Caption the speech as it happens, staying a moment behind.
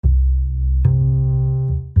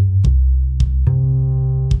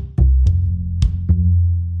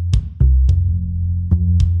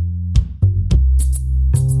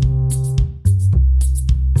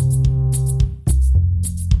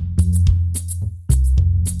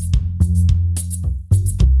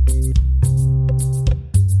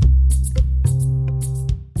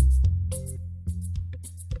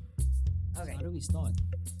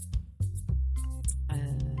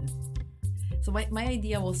my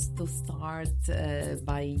idea was to start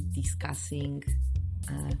by discussing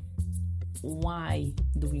why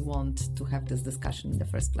do we want to have this discussion in the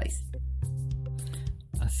first place.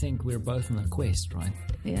 I think we're both on a quest, right?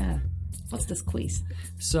 Yeah. What's this quiz?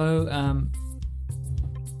 So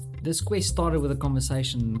this quest started with a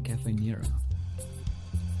conversation in Cafe Nero.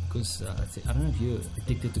 Because I don't know if you're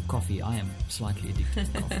addicted to coffee. I am slightly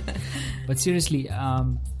addicted to coffee. But seriously,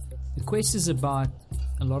 the quest is about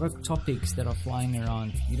a lot of topics that are flying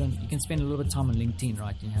around. You can spend a little bit of time on LinkedIn,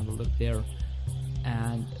 right? You have a look there.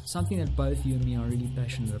 And something that both you and me are really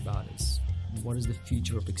passionate about is what is the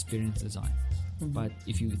future of experience design? Mm-hmm. But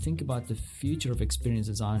if you think about the future of experience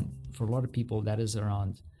design, for a lot of people, that is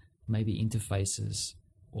around maybe interfaces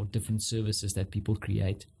or different services that people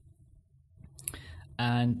create.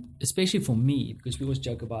 And especially for me, because we always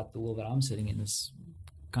joke about the world that I'm sitting in is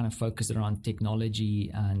kind of focused around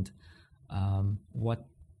technology and what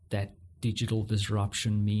that digital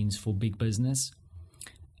disruption means for big business.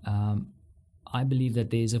 I believe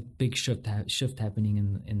that there's a big shift happening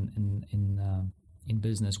in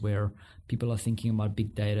business where people are thinking about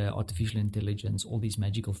big data, artificial intelligence, all these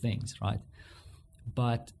magical things, right?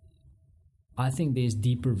 But I think there's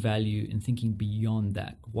deeper value in thinking beyond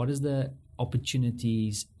that. What is the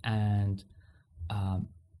opportunities and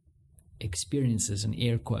experiences, and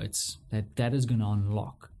air quotes, that is going to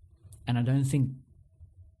unlock? And I don't think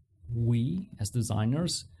we as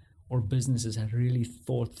designers or businesses have really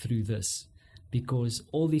thought through this, because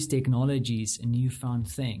all these technologies and newfound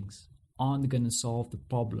things aren't going to solve the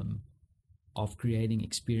problem of creating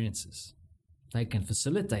experiences. They can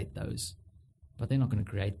facilitate those, but they're not going to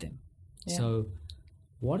create them. Yeah. So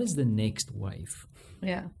what is the next wave?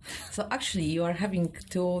 Yeah. So actually you are having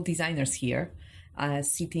two designers here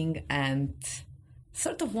sitting and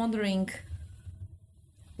sort of wondering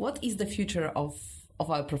what is the future of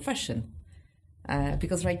our profession?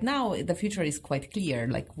 Because right now the future is quite clear.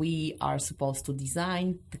 Like, we are supposed to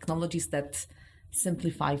design technologies that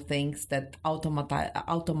simplify things, that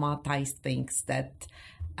automatize things, that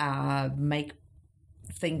make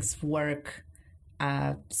things work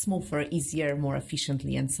smoother, easier, more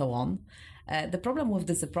efficiently, and so on. The problem with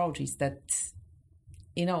this approach is that,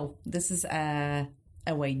 this is a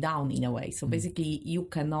way down in a way. So basically, you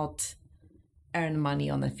cannot earn money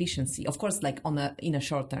on efficiency. Of course, like in a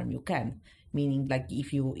short term, you can. Meaning, like,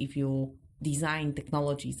 if you design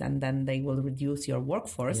technologies and then they will reduce your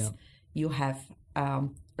workforce, you have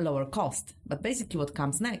lower cost. But basically what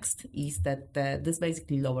comes next is that this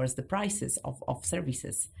basically lowers the prices of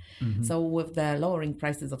services. Mm-hmm. So with the lowering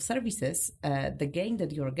prices of services, the gain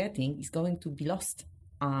that you're getting is going to be lost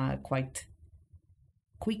quite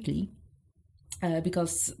quickly.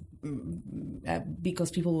 Because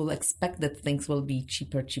people will expect that things will be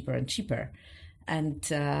cheaper, and cheaper. And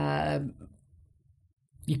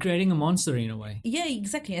you're creating a monster in a way. Yeah,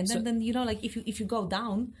 exactly. And then like, if you go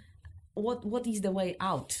down, what is the way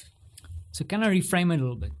out? So can I reframe it a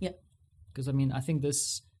little bit? Yeah. Because I think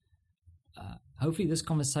this, hopefully this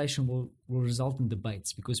conversation will result in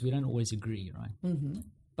debates, because we don't always agree, right? Mm-hmm.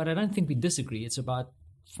 But I don't think we disagree. It's about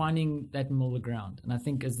finding that middle ground. And I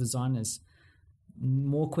think as designers,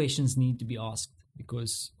 more questions need to be asked,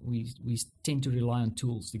 because we tend to rely on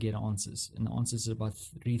tools to get answers. And the answers are about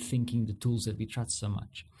rethinking the tools that we trust so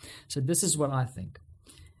much. So this is what I think.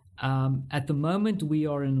 At the moment, we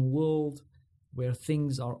are in a world where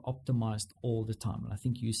things are optimized all the time. And I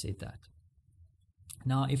think you said that.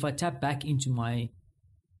 Now, if I tap back into my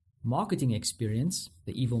marketing experience,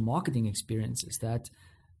 the evil marketing experience, is that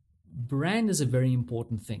brand is a very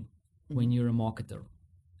important thing when you're a marketer.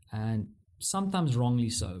 And sometimes wrongly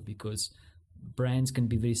so, because brands can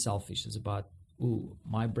be very selfish. It's about,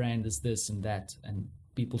 my brand is this and that, and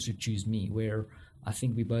people should choose me, where I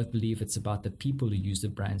think we both believe it's about the people who use the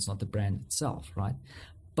brands, not the brand itself, right?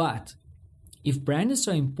 But if brand is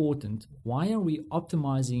so important, why are we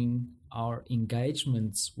optimizing our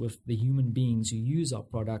engagements with the human beings who use our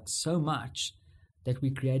products so much that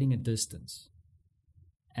we're creating a distance?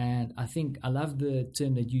 And I love the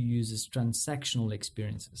term that you use, is transactional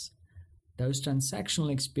experiences. Those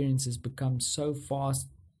transactional experiences become so fast,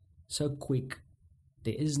 so quick,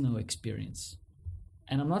 there is no experience.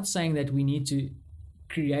 And I'm not saying that we need to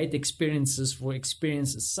create experiences for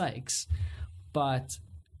experience's sakes, but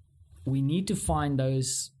we need to find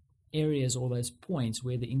those areas or those points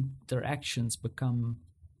where the interactions become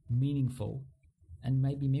meaningful and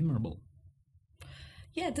maybe memorable.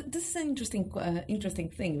 Yeah, this is an interesting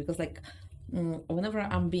thing, because whenever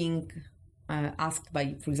I'm being asked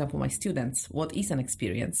by, for example, my students, what is an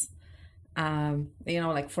experience? For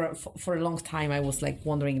a long time, I was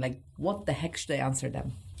wondering, what the heck should I answer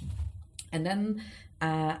them? And then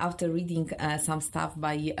after reading some stuff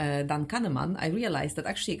by Dan Kahneman, I realized that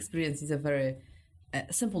actually experience is a very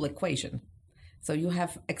simple equation. So you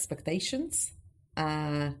have expectations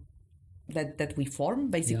that we form,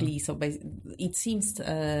 basically. Yeah. So it seems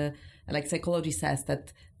like psychology says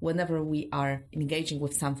that whenever we are engaging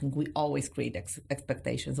with something, we always create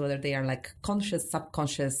expectations, whether they are like conscious,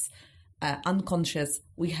 subconscious, unconscious,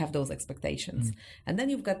 we have those expectations. And then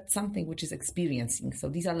you've got something which is experiencing. So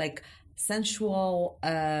these are like sensual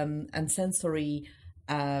and sensory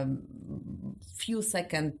few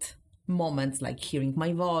second moments, like hearing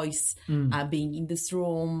my voice, being in this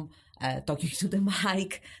room, talking to the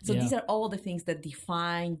mic. So these are all the things that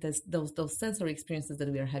define those sensory experiences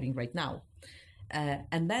that we are having right now.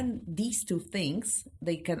 And then these two things,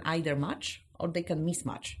 they can either match or they can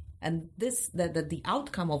mismatch. And the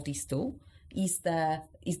outcome of these two is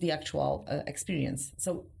the actual experience.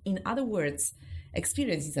 So in other words,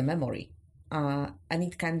 experience is a memory. And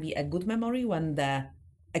it can be a good memory when the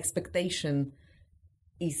expectation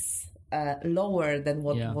is lower than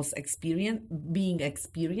what was being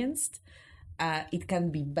experienced. It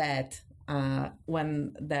can be bad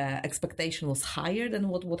when the expectation was higher than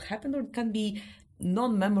what happened, or it can be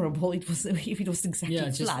non-memorable. If it was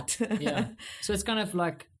exactly flat. So it's kind of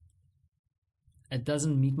like, it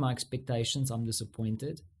doesn't meet my expectations, I'm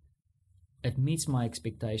disappointed. It meets my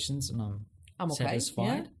expectations and I'm okay,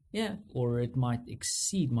 satisfied. Yeah. Or it might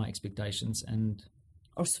exceed my expectations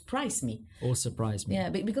or surprise me. Yeah,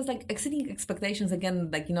 because like exceeding expectations,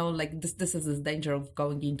 again, like, like this is this danger of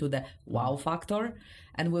going into the wow factor.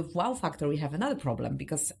 And with wow factor, we have another problem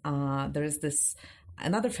because there is this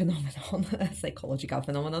another phenomenon, a psychological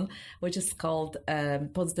phenomenon, which is called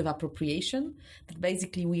positive appropriation. That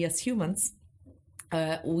basically we as humans,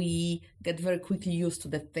 we get very quickly used to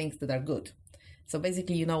the things that are good. So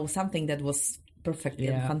basically, something that was perfect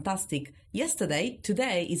and fantastic yesterday,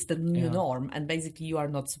 today is the new norm, and basically you are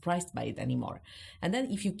not surprised by it anymore. And then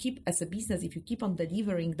if you keep, as a business, if you keep on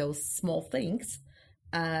delivering those small things,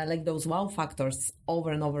 like those wow factors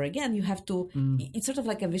over and over again, you have to, it's sort of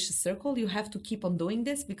like a vicious circle. You have to keep on doing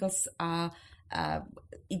this because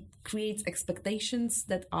it creates expectations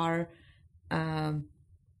that are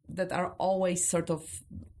always sort of,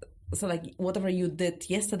 so like whatever you did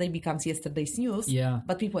yesterday becomes yesterday's news,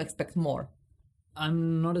 but people expect more.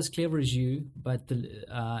 I'm not as clever as you, but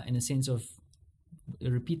in a sense of,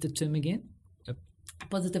 repeat the term again?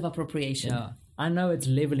 Positive appropriation. Yeah, I know it's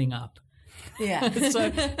leveling up. Yeah.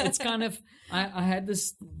 So it's kind of, I had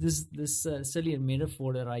this silly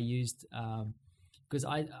metaphor that I used because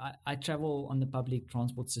I travel on the public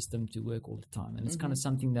transport system to work all the time. And it's kind of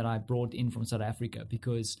something that I brought in from South Africa,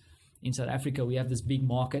 because in South Africa we have this big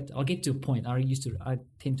market. I'll get to a point. I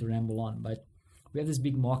tend to ramble on, but we have this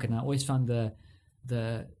big market, and I always found the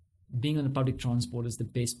being on the public transport is the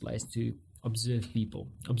best place to observe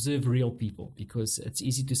real people, because it's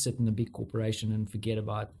easy to sit in a big corporation and forget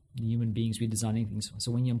about the human beings we're designing things for.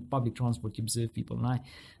 So when you're on public transport, you observe people. And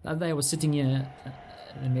the other day I was sitting here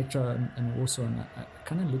in the metro and also, and I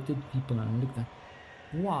kind of looked at people and I looked at,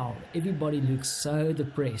 wow, everybody looks so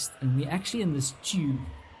depressed, and we're actually in this tube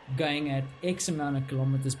going at X amount of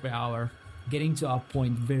kilometers per hour, getting to our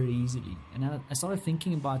point very easily. And I started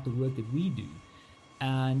thinking about the work that we do.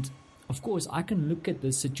 And of course, I can look at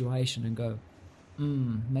this situation and go,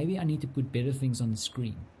 maybe I need to put better things on the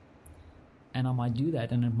screen. And I might do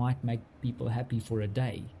that, and it might make people happy for a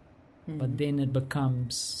day. But then it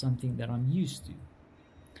becomes something that I'm used to.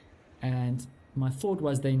 And my thought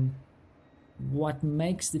was then, what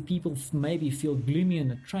makes the people maybe feel gloomy on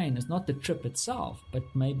the train is not the trip itself, but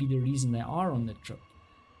maybe the reason they are on the trip.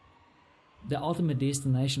 The ultimate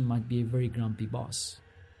destination might be a very grumpy boss.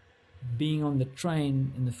 Being on the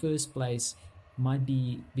train in the first place might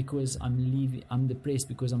be because I'm depressed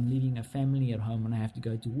because I'm leaving a family at home and I have to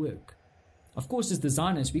go to work. Of course, as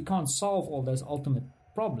designers, we can't solve all those ultimate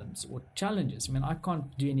problems or challenges. I mean, I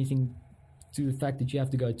can't do anything to the fact that you have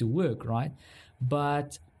to go to work, right?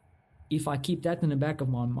 But if I keep that in the back of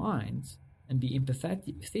my mind and be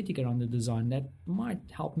empathetic around the design, that might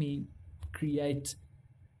help me create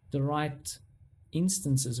the right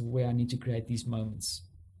instances where I need to create these moments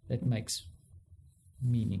that makes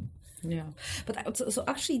meaning. Yeah, but so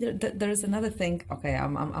actually there is another thing. Okay,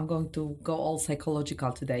 I'm going to go all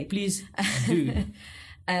psychological today. Please do.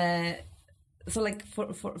 So like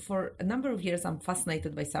for a number of years, I'm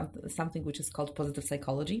fascinated by something which is called positive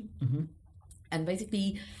psychology. And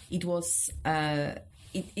basically it was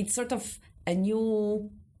it's sort of a new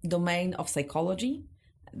domain of psychology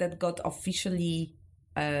that got officially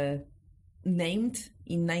named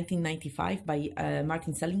in 1995 by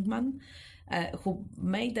Martin Seligman. who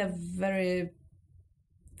made a very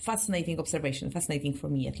fascinating observation, fascinating for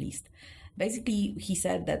me at least. Basically, he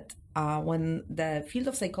said that when the field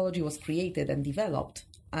of psychology was created and developed,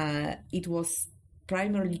 it was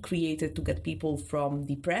primarily created to get people from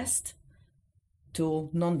depressed to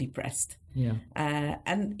non-depressed. Yeah.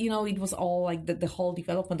 And, you know, it was all like the whole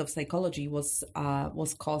development of psychology was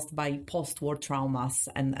caused by post-war traumas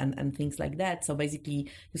and things like that. So basically,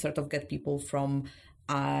 you sort of get people from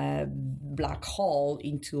a black hole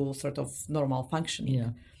into sort of normal functioning. Yeah.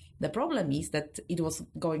 The problem is that it was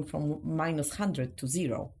going from -100 to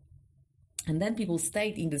 0. And then people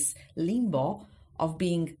stayed in this limbo of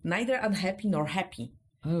being neither unhappy nor happy.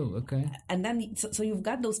 Oh, okay. And then, so you've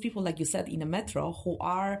got those people, like you said, in a metro who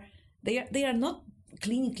they are not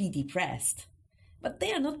clinically depressed, but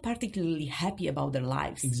they are not particularly happy about their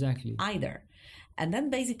lives. Exactly. Either. And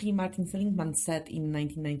then basically Martin Seligman said in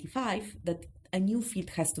 1995 that a new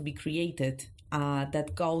field has to be created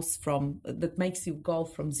that makes you go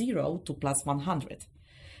from 0 to +100.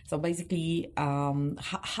 So basically,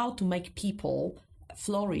 how to make people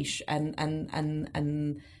flourish and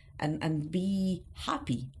be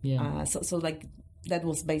happy. Yeah. So like that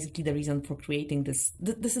was basically the reason for creating this.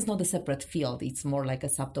 This is not a separate field; it's more like a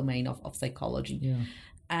subdomain of psychology.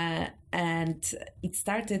 Yeah. And it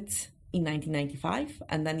started in 1995,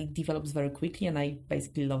 and then it develops very quickly. And I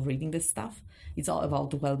basically love reading this stuff. It's all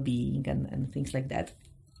about well-being and things like that.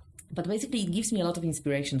 But basically, it gives me a lot of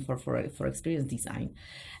inspiration for experience design.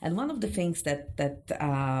 And one of the things that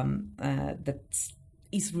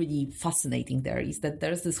is really fascinating there is that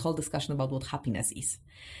there's this whole discussion about what happiness is.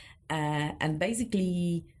 And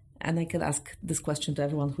basically, and I can ask this question to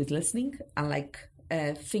everyone who is listening, and like,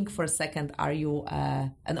 think for a second, are you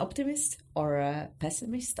an optimist or a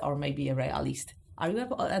pessimist or maybe a realist? Are you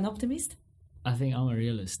an optimist? I think I'm a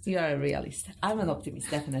realist. You are a realist. I'm an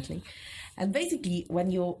optimist, definitely. And basically,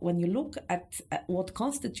 when you look at what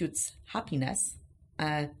constitutes happiness,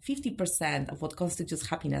 50% of what constitutes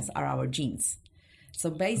happiness are our genes.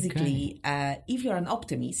 So basically, if you're an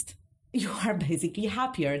optimist, you are basically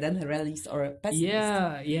happier than a realist or a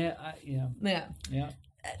pessimist. Yeah.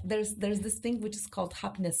 There's this thing which is called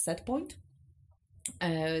happiness set point,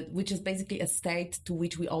 which is basically a state to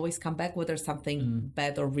which we always come back whether something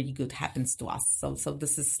bad or really good happens to us. So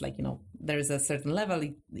this is like, you know, there is a certain level.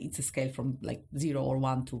 It's a scale from like 0 or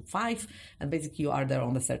 1 to 5, and basically you are there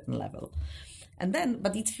on a certain level. And then,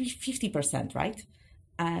 but it's 50%, right?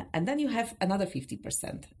 And then you have another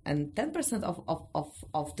 50%, and 10%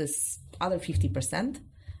 of this other 50%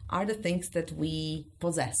 are the things that we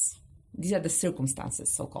possess. These are the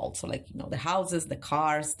circumstances, so-called. So like, you know, the houses, the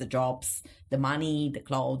cars, the jobs, the money, the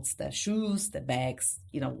clothes, the shoes, the bags,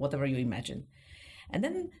 you know, whatever you imagine. And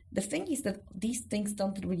then the thing is that these things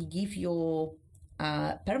don't really give you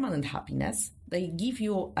permanent happiness. They give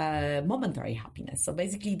you momentary happiness. So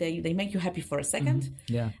basically they make you happy for a second.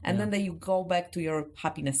 And then you go back to your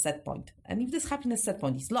happiness set point. And if this happiness set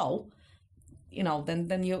point is low, you know,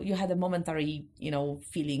 then you had a momentary, you know,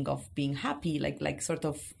 feeling of being happy, like sort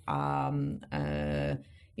of,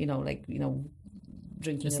 you know, like, you know,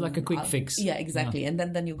 drinking. It's like a quick fix. Yeah, exactly. Yeah.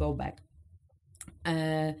 And then you go back.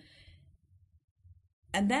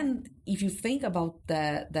 And then if you think about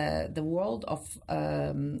the world of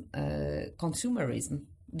consumerism,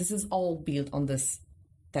 this is all built on this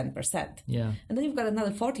 10%. Yeah. And then you've got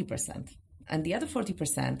another 40%. And the other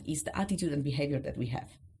 40% is the attitude and behavior that we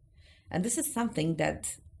have. And this is something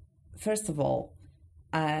that, first of all,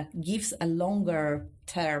 gives a longer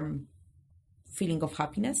term feeling of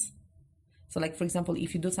happiness. So like, for example,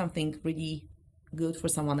 if you do something really good for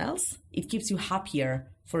someone else, it keeps you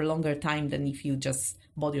happier for a longer time than if you just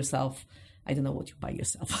bought yourself, I don't know what you buy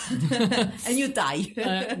yourself, and you die.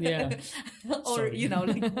 Or, sorry. You know,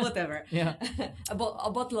 like whatever. Yeah. a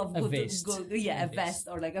bottle of good, vest. a vest,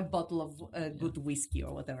 or like a bottle of good whiskey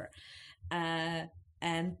or whatever.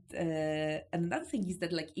 And another thing is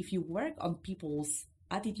that, like, if you work on people's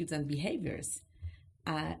attitudes and behaviors,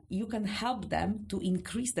 you can help them to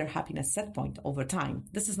increase their happiness set point over time.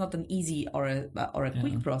 This is not an easy or a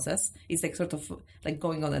quick process. It's like sort of like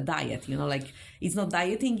going on a diet, you know, like it's not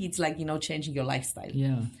dieting. It's like, you know, changing your lifestyle.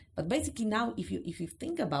 Yeah. But basically now, if you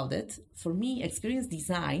think about it, for me, experience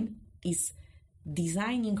design is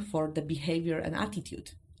designing for the behavior and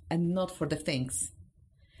attitude and not for the things.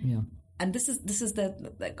 Yeah. And this is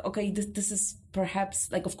the, like, okay, this is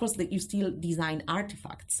perhaps, like, of course, like, you still design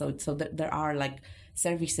artifacts. So there are like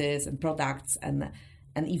services and products and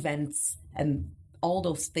events and all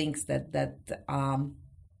those things that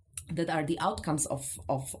are the outcomes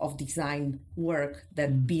of design work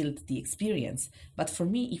that build the experience. But for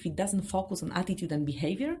me, if it doesn't focus on attitude and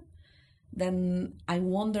behavior, then I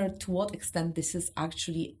wonder to what extent this is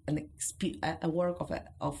actually a work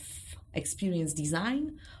of experience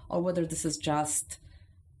design, or whether this is just,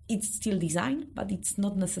 it's still design, but it's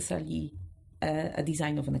not necessarily a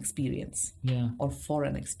design of an experience or for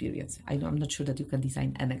an experience. I'm not sure that you can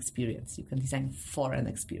design an experience. You can design for an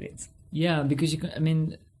experience. Yeah, because you can, I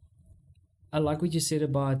mean, I like what you said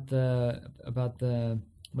about the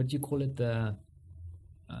what do you call it, the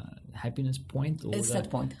happiness point, or set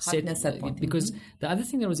point, happiness set point. Because the other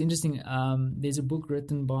thing that was interesting, there's a book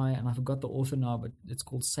written by, and I forgot the author now, but it's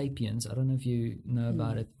called Sapiens. I don't know if you know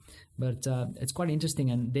about it, but it's quite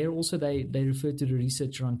interesting. And there also they refer to the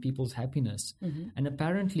research around people's happiness. And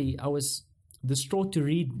apparently, I was distraught to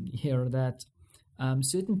read here that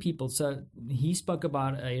certain people. So he spoke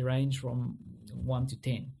about a range from 1 to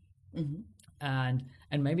 10, and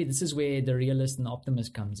maybe this is where the realist and the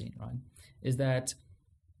optimist comes in, right? Is that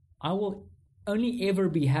I will only ever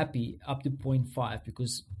be happy up to 0.5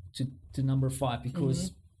 because to number 5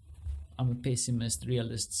 because I'm a pessimist,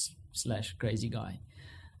 realist / crazy guy,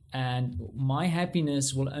 and my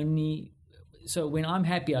happiness will only. So when I'm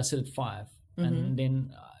happy, I sit at 5, and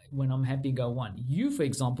then when I'm happy, go 1. You, for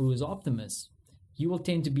example, who is optimist, you will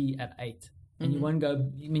tend to be at 8, and you won't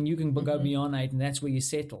go. I mean, you can go beyond 8, and that's where you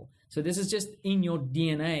settle. So this is just in your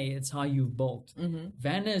DNA. It's how you've built.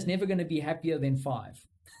 Vanna is never going to be happier than 5.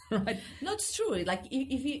 Right? No, it's true. Like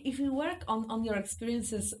if you work on your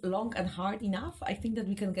experiences long and hard enough, I think that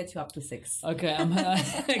we can get you up to 6. Okay, I'm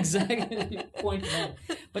exactly point now.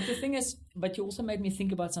 But the thing is, but you also made me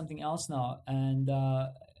think about something else now, and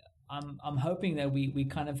I'm hoping that we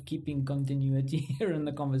kind of keeping continuity here in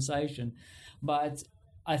the conversation. But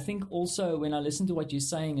I think also when I listen to what you're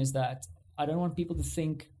saying is that I don't want people to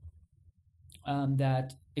think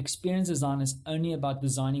that experience design is only about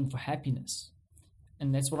designing for happiness.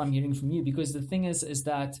 And that's what I'm hearing from you, because the thing is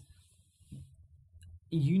that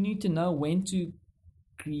you need to know when to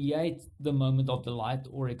create the moment of delight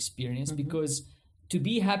or experience, because to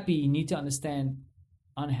be happy, you need to understand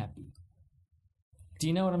unhappy. Do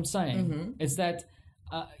you know what I'm saying? It's that,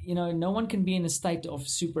 no one can be in a state of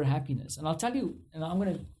super happiness. And I'll tell you, and I'm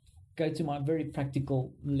going to go to my very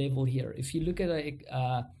practical level here. If you look at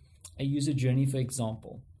a user journey, for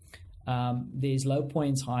example, there's low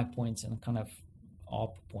points, high points, and kind of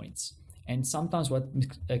up points. And sometimes what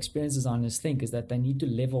experience designers think is that they need to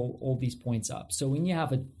level all these points up. So when you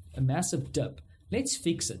have a massive dip, let's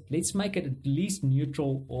fix it. Let's make it at least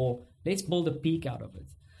neutral, or let's build a peak out of it.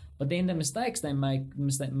 But then the mistakes they make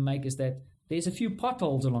is that there's a few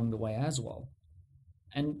potholes along the way as well.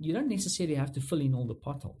 And you don't necessarily have to fill in all the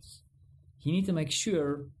potholes. You need to make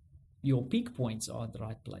sure your peak points are at the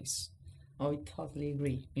right place. I totally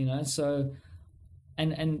agree. So...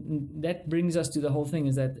 And that brings us to the whole thing,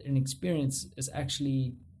 is that an experience is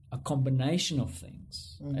actually a combination of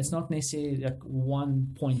things. It's not necessarily like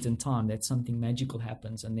one point in time that something magical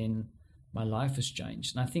happens and then my life has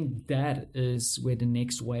changed. And I think that is where the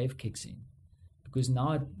next wave kicks in, because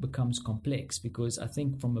now it becomes complex. Because I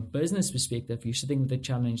think from a business perspective, you're sitting with the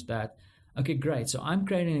challenge that, okay, great. So I'm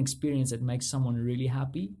creating an experience that makes someone really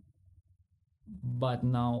happy. But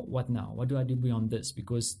now, what now? What do I do beyond this?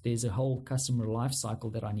 Because there's a whole customer life cycle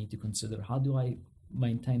that I need to consider. How do I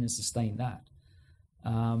maintain and sustain that?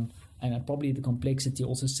 And probably the complexity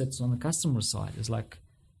also sits on the customer side. It's like,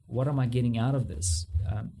 what am I getting out of this?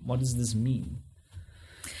 What does this mean?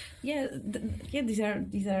 Yeah, these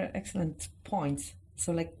are excellent points.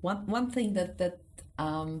 So, like one thing that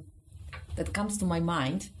comes to my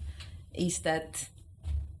mind is that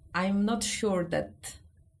I'm not sure that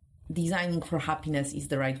designing for happiness is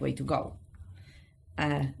the right way to go,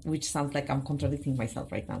 which sounds like I'm contradicting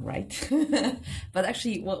myself right now, right? But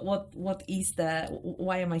actually, what is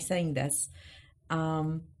why am I saying this?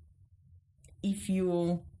 If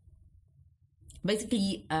you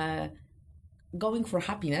basically going for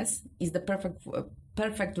happiness is the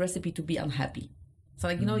perfect recipe to be unhappy. So,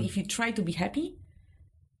 like, if you try to be happy,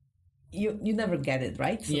 you never get it,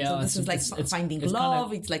 right? So, so this is like finding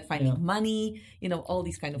love, it's like finding money, all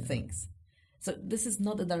these kind of things. So this is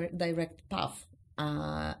not a direct path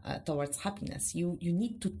towards happiness. You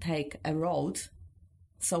need to take a road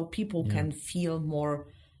so people can feel more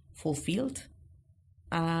fulfilled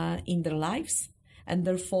in their lives, and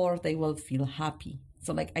therefore they will feel happy.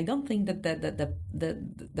 So, like, I don't think that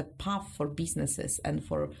the path for businesses and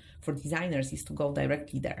for designers is to go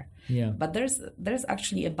directly there. Yeah. But there's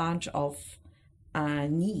actually a bunch of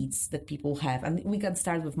needs that people have, and we can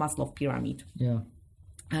start with Maslow's pyramid. Yeah.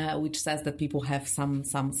 which says that people have some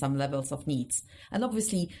levels of needs. And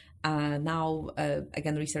obviously, now,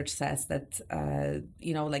 again, research says that,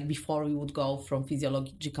 like before we would go from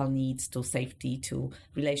physiological needs to safety to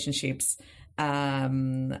relationships,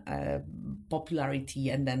 popularity,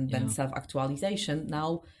 and then self-actualization.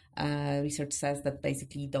 Now, research says that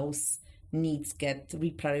basically those needs get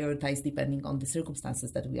reprioritized depending on the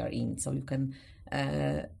circumstances that we are in. So you can,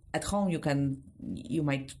 at home, you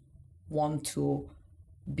might want to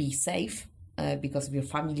be safe because of your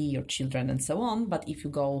family, your children, and so on. But if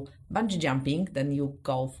you go bungee jumping, then you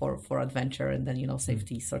go for adventure, and then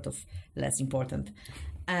safety is sort of less important.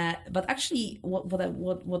 But actually, what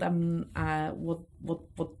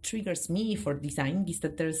triggers me for designing is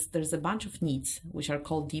that there's a bunch of needs which are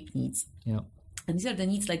called deep needs. Yeah. And these are the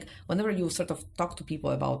needs, like whenever you sort of talk to people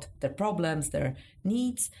about their problems, their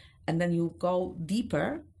needs, and then you go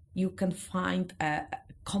deeper, you can find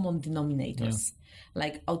common denominators,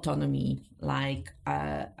 like autonomy, like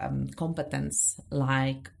competence,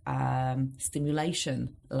 like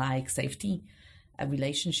stimulation, like safety,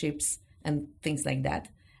 relationships, and things like that.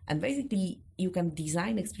 And basically, you can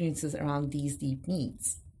design experiences around these deep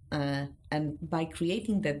needs. And by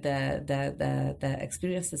creating the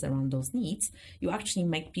experiences around those needs, you actually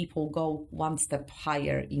make people go one step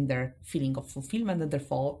higher in their feeling of fulfillment, and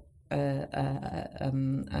therefore, in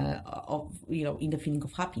the feeling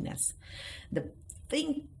of happiness. The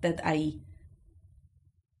thing that I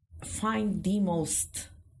find the most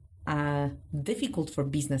difficult for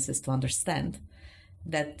businesses to understand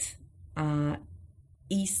that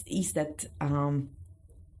is that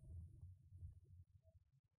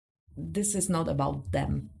this is not about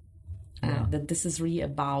them. That this is really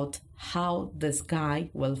about how this guy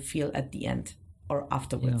will feel at the end or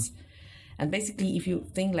afterwards. Yeah. And basically, if you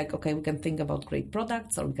think like, okay, we can think about great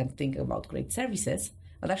products or we can think about great services,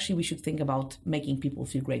 but actually we should think about making people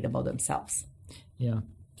feel great about themselves. Yeah.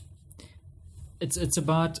 It's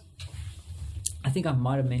about, I think I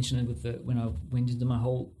might have mentioned it when I went into my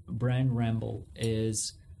whole brand ramble,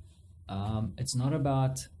 is it's not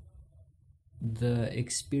about the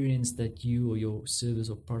experience that you or your service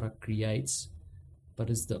or product creates, but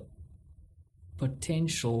it's the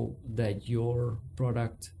potential that your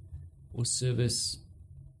product or service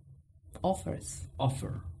offer.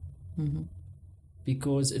 Mm-hmm.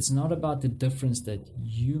 Because it's not about the difference that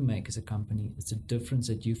you make as a company, it's a difference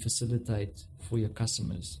that you facilitate for your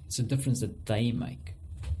customers. It's a difference that they make.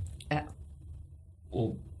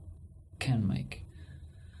 Or can make.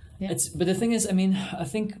 Yeah. But the thing is, I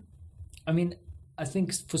think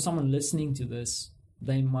for someone listening to this,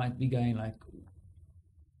 they might be going like,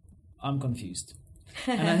 I'm confused.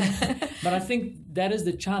 But I think that is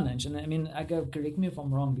the challenge. And correct me if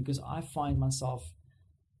I'm wrong, because I find myself,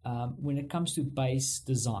 when it comes to base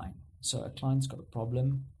design, so a client's got a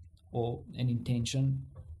problem or an intention,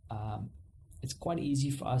 it's quite easy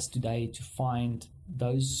for us today to find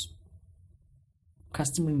those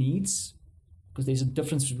customer needs, because there's a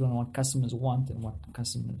difference between what customers want and what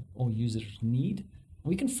customers or users need.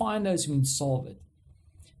 We can find those, we can solve it.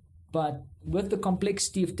 But with the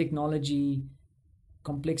complexity of technology,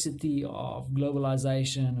 complexity of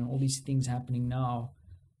globalization, and all these things happening now,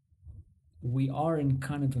 we are in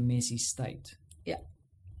kind of a messy state. Yeah.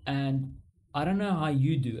 And I don't know how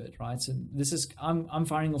you do it, right? So this is, I'm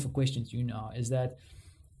firing off a question to you now, is that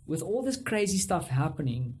with all this crazy stuff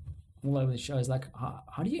happening all over the show, is like,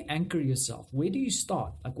 how do you anchor yourself? Where do you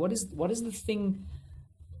start? Like, what is the thing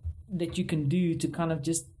that you can do to kind of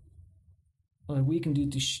just, or we can do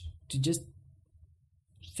to just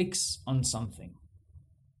fix on something?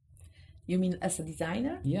 You mean as a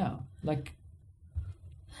designer? Yeah. Like,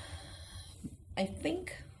 I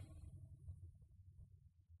think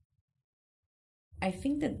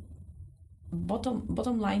that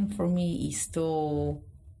bottom line for me is to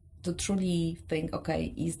truly think,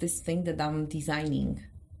 okay, is this thing that I'm designing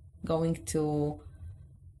going to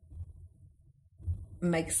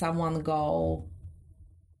make someone go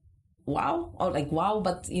wow, or like wow,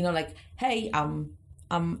 but like, hey, I'm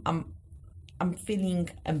feeling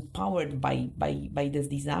empowered by this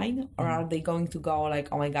design, or are they going to go like,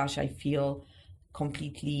 oh my gosh, I feel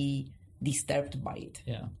completely disturbed by it?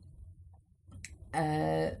 Yeah.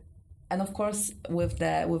 And of course, with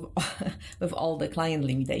all the client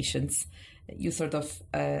limitations, you sort of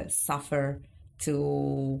suffer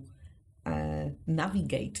to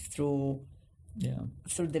navigate through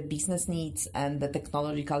the business needs and the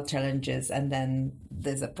technological challenges, and then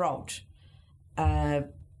this approach.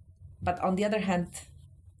 But on the other hand,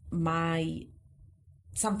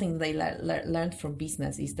 something they learned from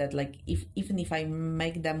business is that, like, even if I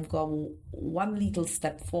make them go one little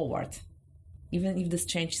step forward, even if this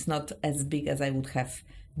change is not as big as I would have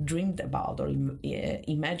dreamed about or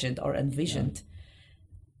imagined or envisioned,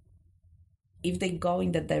 if they go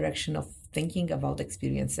in that direction of thinking about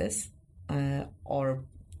experiences or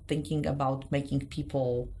thinking about making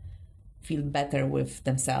people feel better with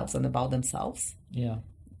themselves and about themselves,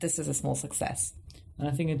 this is a small success. And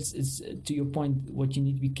I think it's to your point, what you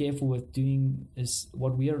need to be careful with doing is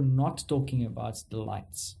what we are not talking about is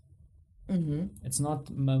delights. It's not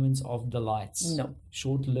moments of delights,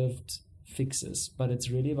 short-lived fixes, but it's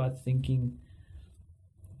really about thinking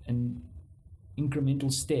and incremental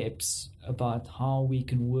steps about how we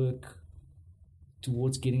can work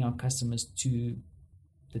towards getting our customers to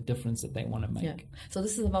the difference that they want to make. Yeah. So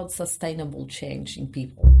this is about sustainable change in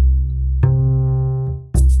people.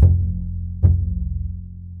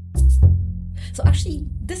 So actually,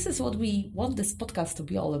 this is what we want this podcast to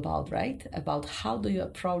be all about, right? About how do you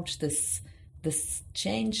approach this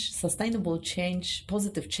change, sustainable change,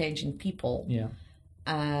 positive change in people.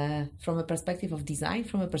 From a perspective of design,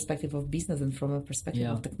 from a perspective of business, and from a perspective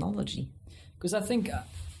of technology. Because I think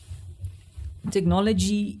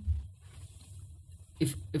technology,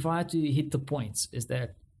 if I had to hit the points, is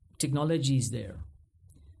that technology is there.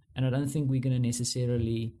 And I don't think we're going to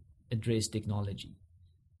necessarily address technology.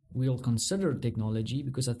 We'll consider technology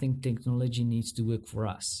because I think technology needs to work for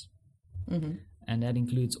us. And that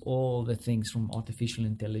includes all the things from artificial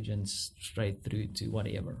intelligence straight through to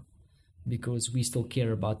whatever. Because we still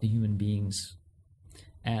care about the human beings.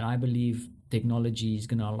 And I believe technology is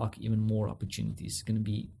going to unlock even more opportunities. It's going to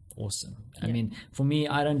be awesome. I mean, for me,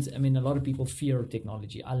 a lot of people fear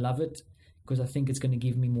technology. I love it because I think it's going to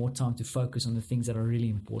give me more time to focus on the things that are really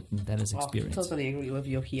important, that is experience. I totally agree with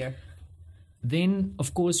you here. Then,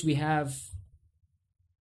 of course, we have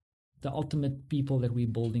the ultimate people that we're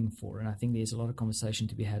building for. And I think there's a lot of conversation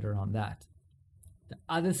to be had around that. The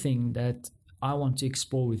other thing that I want to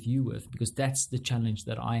explore with you because that's the challenge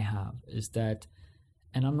that I have, is that,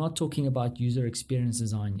 and I'm not talking about user experience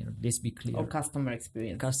design here, let's be clear. Or customer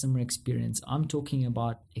experience. Customer experience. I'm talking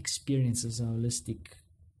about experience as a holistic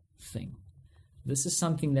thing. This is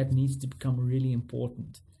something that needs to become really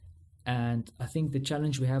important. And I think the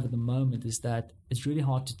challenge we have at the moment is that it's really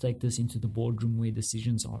hard to take this into the boardroom where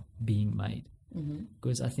decisions are being made.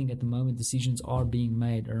 Because I think at the moment decisions are being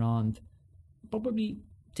made around probably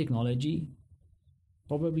technology,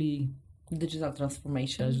 probably digital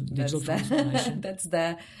transformation. Transformation. That's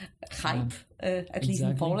the hype, at least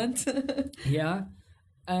in Poland.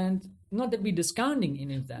 And not that we're discounting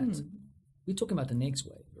any of that. We're talking about the next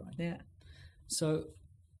wave, right? Yeah. So,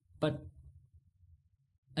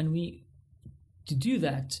 to do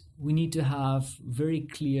that, we need to have very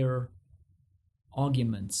clear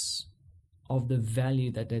arguments of the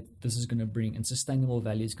value that this is going to bring, and sustainable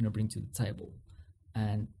value is going to bring to the table.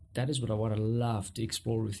 And that is what I would love to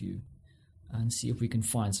explore with you and see if we can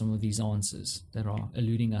find some of these answers that are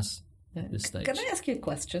eluding us at this stage. Can I ask you a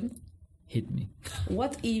question? Hit me.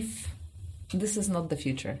 What if this is not the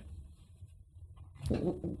future?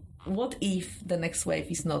 What if the next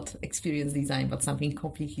wave is not experience design, but something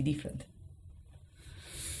completely different?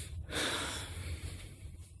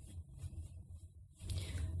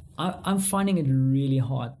 I'm finding it really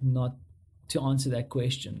hard not to answer that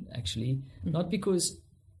question, actually. Not because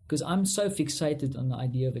I'm so fixated on the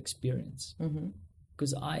idea of experience.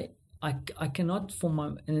 Because I cannot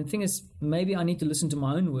and the thing is, maybe I need to listen to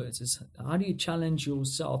my own words, is how do you challenge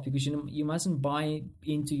yourself? Because you mustn't buy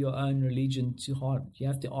into your own religion too hard. You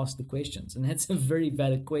have to ask the questions, and that's a very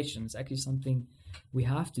valid question. It's actually something we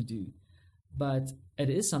have to do, but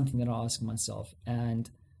it is something that I ask myself,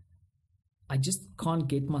 and I just can't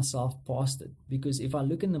get myself past it. Because if I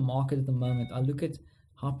look in the market at the moment, I look at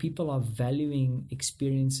how people are valuing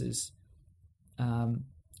experiences,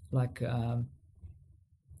 like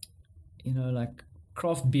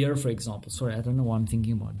craft beer, for example. Sorry, I don't know why I'm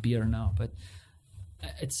thinking about beer now, but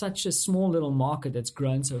it's such a small little market that's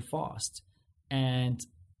grown so fast. And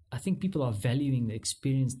I think people are valuing the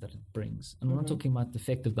experience that it brings. And I'm not talking about the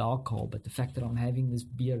effect of the alcohol, but the fact that I'm having this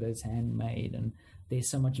beer that's handmade and there's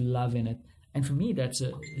so much love in it. And for me, that's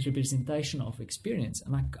a representation of experience.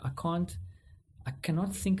 And I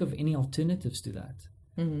cannot think of any alternatives to that.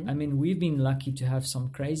 I mean, we've been lucky to have some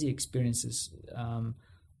crazy experiences,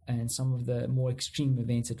 and some of the more extreme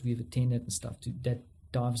events that we've attended and stuff that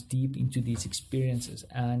dives deep into these experiences.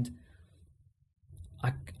 And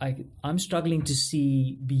I'm struggling to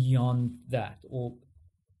see beyond that or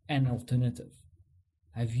an alternative.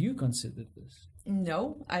 Have you considered this?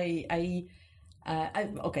 No,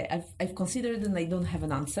 I've considered and I don't have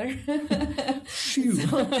an answer. Phew.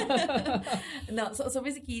 So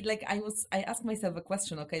basically, like I asked myself a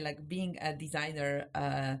question. Okay, like being a designer,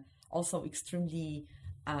 also extremely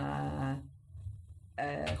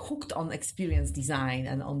hooked on experience design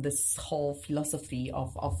and on this whole philosophy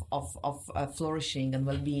of flourishing and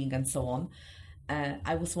well-being and so on.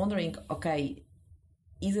 I was wondering, okay,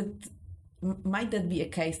 might that be a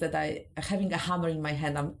case that I, having a hammer in my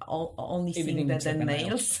hand, I'm only seeing the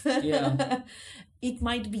nails? Yeah. It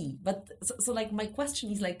might be. But so like my question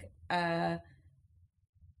is like,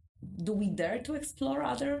 do we dare to explore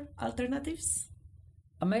other alternatives?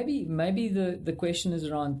 Maybe the question is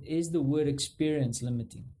around, is the word experience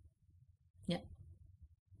limiting? Yeah.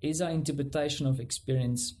 Is our interpretation of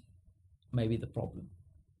experience maybe the problem?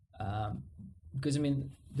 Because, I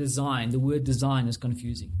mean, the word design is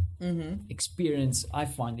confusing. Mm-hmm. Experience, I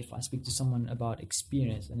find if I speak to someone about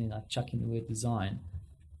experience and then I chuck in the word design,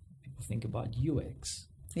 people think about UX.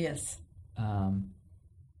 Yes. And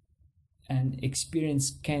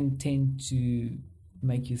experience can tend to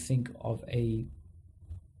make you think of a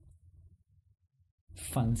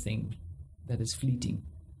fun thing that is fleeting.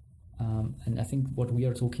 And I think what we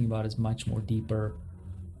are talking about is much more deeper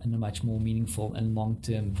and a much more meaningful and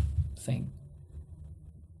long-term thing.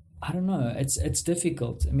 I don't know. It's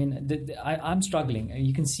difficult. I mean, I'm struggling.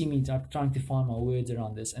 You can see me trying to find my words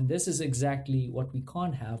around this. And this is exactly what we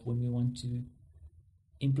can't have when we want to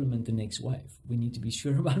implement the next wave. We need to be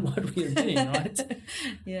sure about what we are doing, right?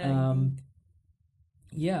 Yeah.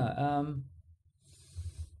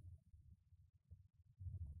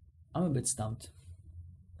 I'm a bit stumped.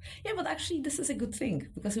 Yeah, but actually this is a good thing,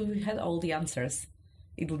 because if we had all the answers,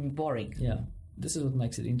 it would be boring. Yeah. This is what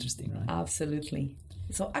makes it interesting, right? Absolutely.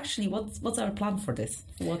 So actually, what's our plan for this?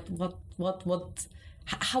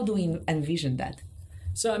 How do we envision that?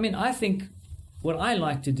 So, I mean, I think what I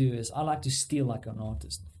like to do is I like to steal like an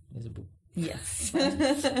artist. There's a book. Yes.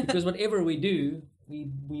 Because whatever we do, we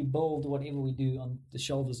build whatever we do on the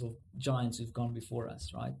shoulders of giants who've gone before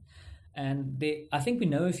us, right? And I think we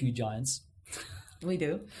know a few giants. We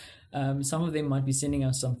do. Some of them might be sending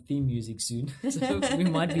us some theme music soon. So we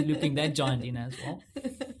might be looping that giant in as well.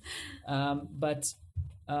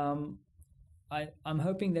 I'm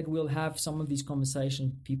hoping that we'll have some of these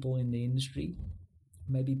conversations with people in the industry,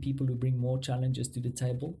 maybe people who bring more challenges to the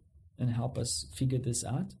table and help us figure this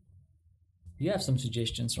out. You have some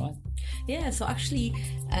suggestions, right? Yeah, so actually,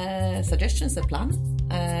 suggestions, a plan.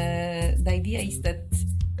 The idea is that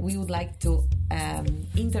we would like to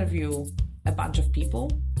interview a bunch of people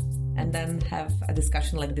and then have a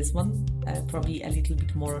discussion like this one, probably a little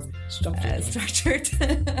bit more structured.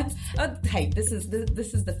 But hey, this is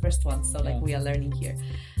the first one, so like we are learning here,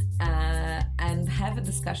 and have a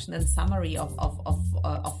discussion and summary of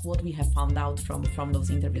what we have found out from those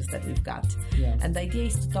interviews that we've got. Yeah. And the idea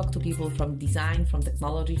is to talk to people from design, from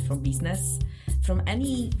technology, from business, from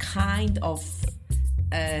any kind of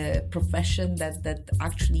profession that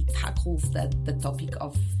actually tackles the topic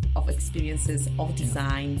of experiences, of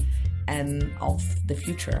design, and of the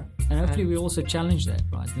future. And hopefully we also challenge that,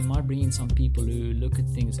 right? We might bring in some people who look at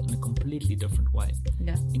things in a completely different way,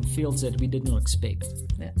 in fields that we did not expect,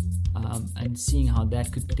 and seeing how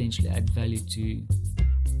that could potentially add value to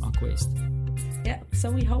our quest. Yeah,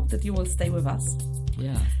 so we hope that you will stay with us.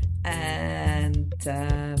 Yeah. And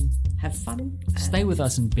have fun. Stay with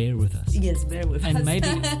us and bear with us. Yes, bear with us. And maybe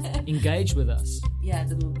engage with us. Yeah,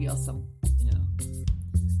 that would be awesome. Yeah.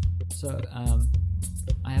 So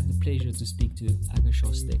I have the pleasure to speak to Aga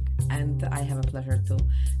Shostek. And I have a pleasure to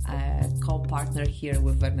co-partner here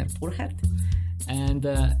with Werner Purchert. And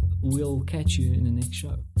we'll catch you in the next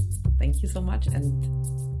show. Thank you so much. And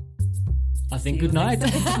I think good night.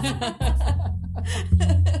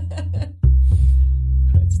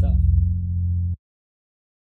 Great stuff.